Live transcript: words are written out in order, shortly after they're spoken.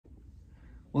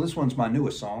Well, this one's my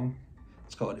newest song.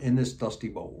 It's called In This Dusty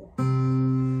Bowl.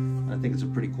 And I think it's a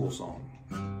pretty cool song.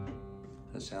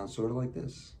 It sounds sort of like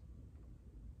this.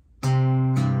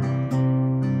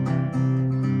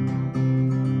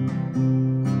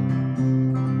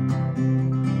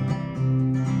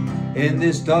 In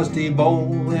this dusty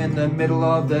bowl in the middle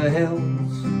of the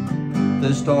hills,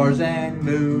 the stars and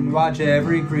moon watch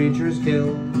every creature's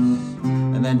kills,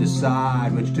 and then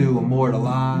decide which to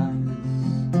immortalize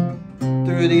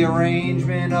through the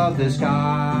arrangement of the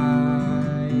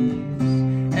skies.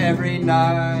 Every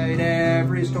night,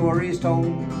 every story's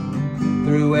told,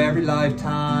 through every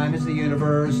lifetime as the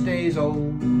universe stays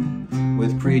old,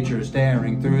 with creatures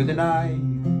staring through the night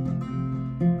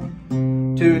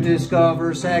to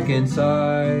discover second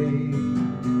sight.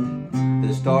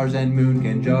 The stars and moon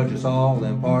can judge us all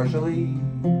impartially,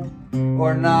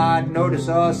 or not notice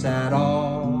us at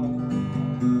all,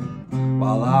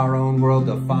 while our own world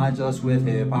defines us with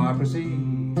hypocrisy,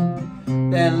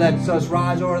 then lets us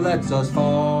rise or lets us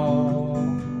fall.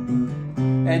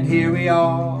 And here we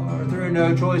are, through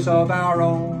no choice of our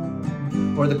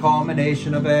own, or the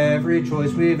culmination of every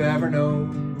choice we've ever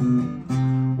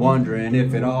known, wondering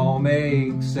if it all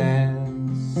makes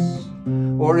sense,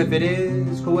 or if it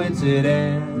is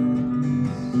coincidence.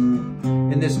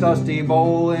 In this dusty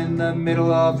bowl in the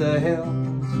middle of the hills,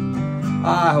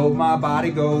 I hope my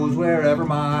body goes wherever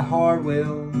my heart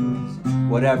wills.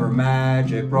 Whatever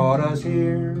magic brought us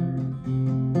here,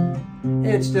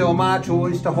 it's still my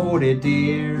choice to hold it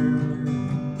dear.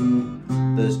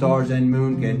 The stars and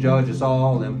moon can judge us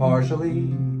all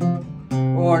impartially,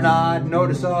 or not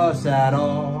notice us at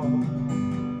all,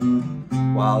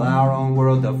 while our own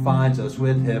world defines us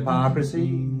with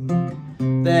hypocrisy,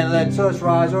 then lets us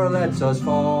rise or lets us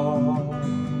fall.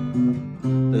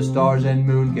 The stars and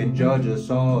moon can judge us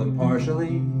all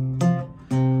impartially,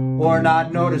 or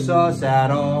not notice us at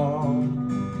all,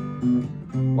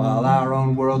 while our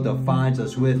own world defines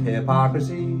us with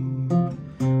hypocrisy,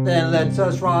 then lets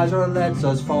us rise or lets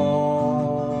us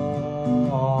fall.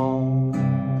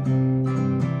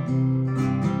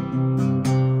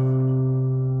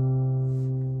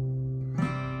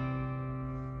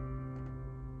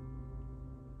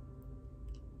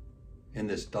 In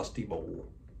this dusty bowl.